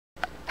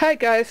Hi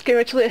guys,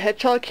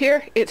 GamingChiliHedgehog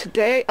here, and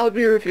today I'll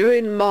be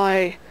reviewing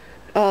my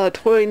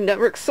toy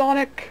network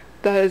Sonic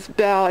that is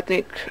about, I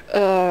think,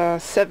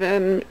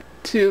 7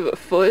 to a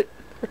foot,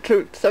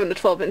 or 7 to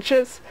 12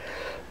 inches,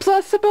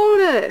 plus a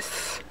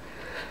bonus!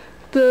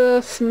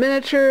 This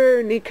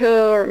miniature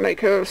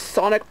Nanco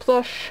Sonic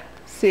plush.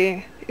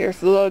 See, here's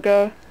the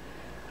logo.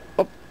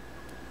 Oh.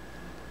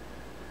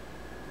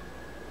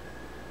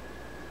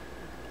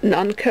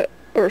 Nanco,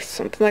 or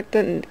something like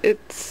that, and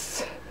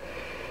it's...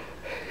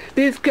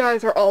 These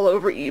guys are all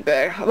over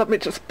eBay, let me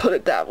just put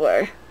it that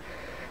way.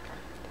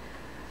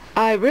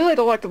 I really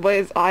don't like the way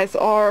his eyes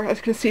are. As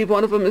you can see,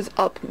 one of them is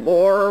up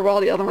more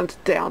while the other one's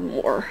down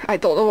more. I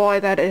don't know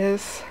why that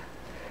is.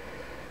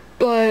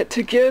 But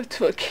to give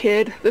to a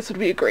kid, this would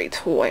be a great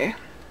toy.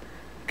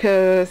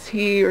 Because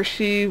he or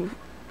she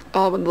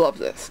would love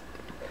this.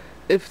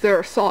 If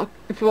you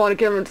want to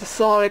give them to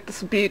Sonic,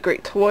 this would be a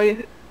great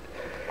toy.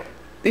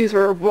 These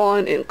were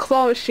won in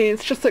claw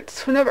machines, just like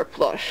the Toy Network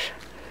plush.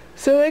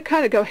 So they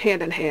kind of go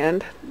hand in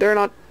hand. They're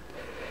not,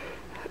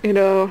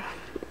 they're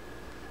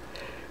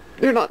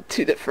not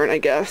too different, I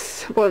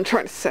guess, what I'm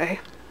trying to say.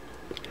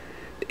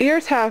 The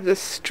ears have this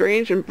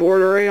strange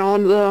embroidery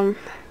on them.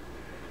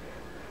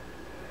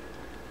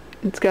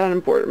 It's got an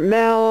embroidered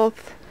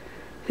mouth.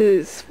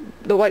 The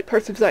white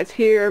parts of his eyes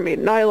here are made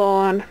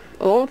nylon,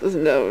 along with his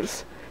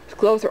nose. His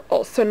gloves are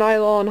also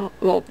nylon,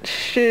 along with the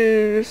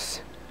shoes.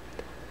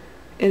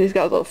 And he's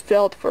got a little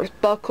felt for his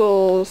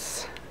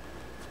buckles.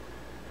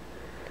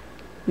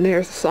 And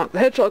there's the Sonic the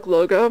Hedgehog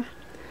logo.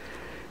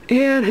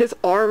 And his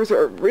arms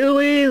are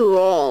really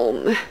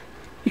long.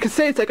 You could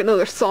say it's like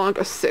another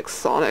Sonic 06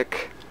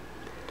 Sonic.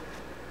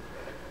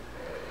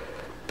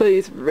 But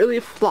he's really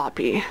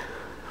floppy.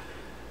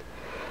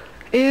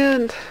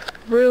 And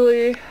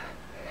really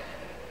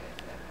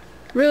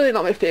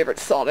not my favorite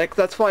Sonic.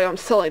 That's why I'm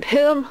selling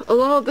him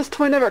along with this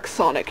Toy Network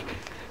Sonic.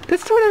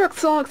 This Toy Network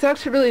Sonic's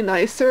actually really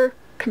nicer.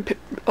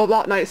 A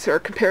lot nicer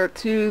compared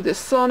to this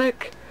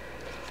Sonic.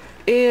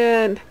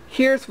 And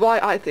here's why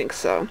I think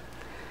so.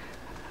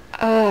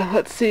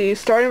 Let's see,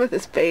 starting with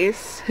his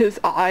face, his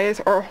eyes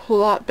are a whole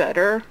lot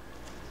better.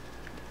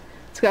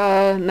 It's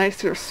got a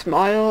nicer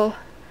smile.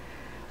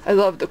 I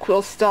love the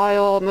quill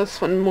style on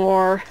this one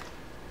more.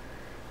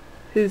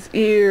 His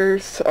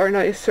ears are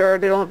nicer,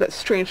 they don't have that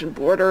strange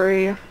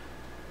embroidery.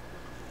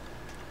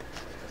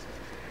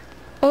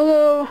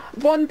 Although,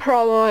 one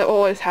problem I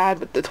always had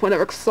with the Toy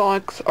Network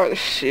Sonics are the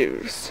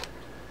shoes.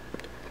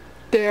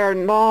 They're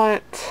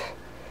not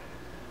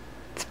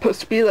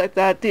supposed to be like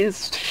that.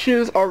 These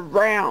shoes are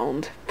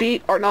round.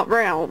 Feet are not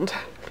round.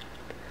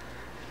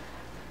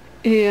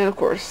 And of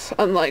course,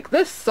 unlike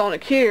this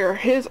Sonic here,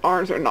 his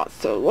arms are not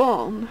so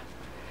long.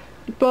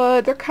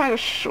 But they're kind of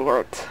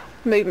short.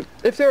 Maybe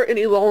if they were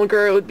any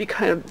longer, it would be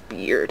kind of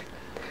weird.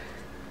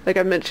 Like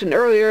I mentioned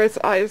earlier, his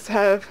eyes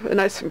have a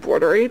nice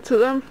embroidery to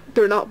them.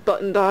 They're not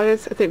buttoned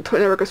eyes. I think Toy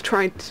Network is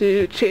trying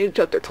to change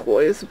up their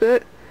toys a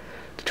bit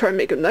to try and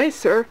make them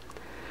nicer.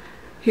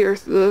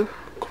 Here's the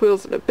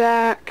quills in the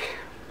back.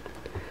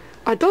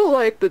 I don't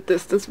like the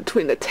distance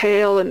between the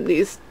tail and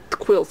these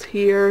quills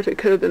here. They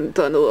could have been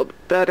done a little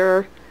bit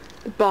better.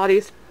 The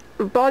body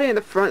in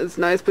the front is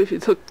nice, but if you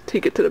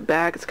take it to the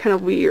back, it's kind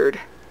of weird.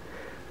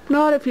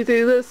 Not if you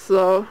do this,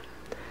 though.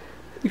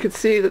 You can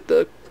see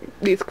that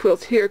these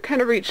quills here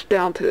kind of reach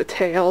down to the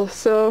tail,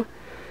 so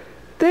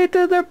they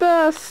did their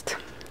best.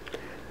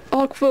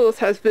 All quills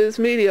has Viz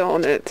Media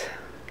on it.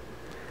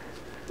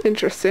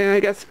 Interesting, I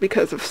guess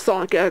because of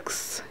Sonic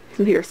X.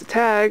 And here's the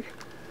tag.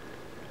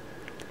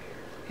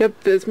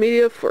 Yep, Viz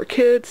Media for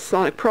kids,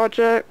 Sonic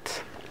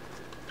Project.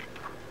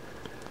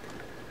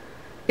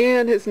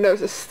 And his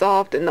nose is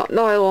soft and not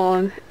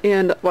nylon,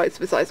 and the whites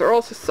of his eyes are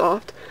also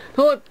soft.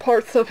 The only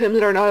parts of him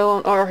that are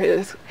nylon are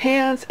his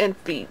hands and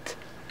feet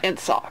and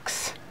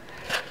socks.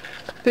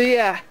 But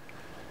yeah,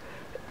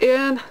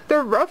 and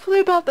they're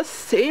roughly about the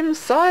same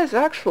size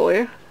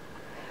actually,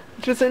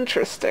 which is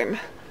interesting.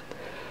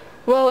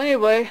 Well,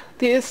 anyway,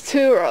 these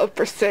two are up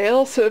for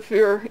sale, so if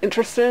you're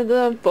interested in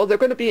them, well, they're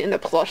going to be in the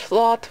plush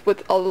lot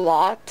with a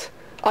lot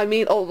of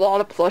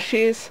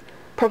plushies,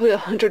 probably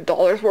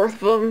 $100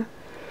 worth of them.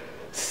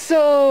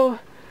 So,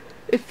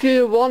 if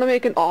you want to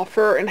make an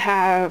offer and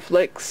have,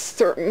 like,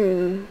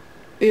 certain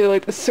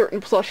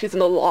plushies in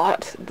the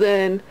lot,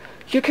 then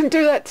you can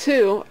do that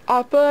too.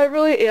 But I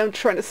really am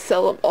trying to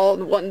sell them all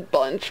in one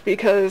bunch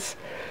because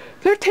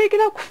they're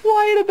taking up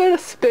quite a bit of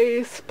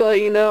space, but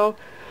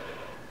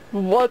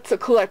what's a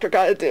collector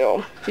gotta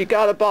do? You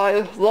gotta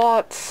buy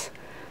lots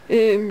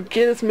and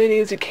get as many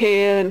as you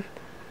can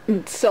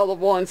and sell the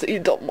ones that you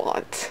don't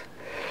want.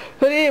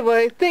 But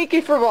anyway, thank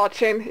you for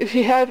watching. If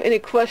you have any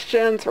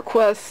questions,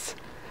 requests,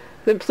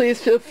 then please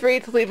feel free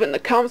to leave it in the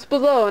comments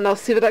below and I'll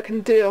see what I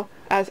can do.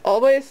 As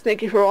always,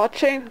 thank you for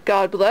watching,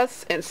 God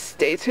bless, and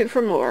stay tuned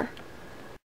for more.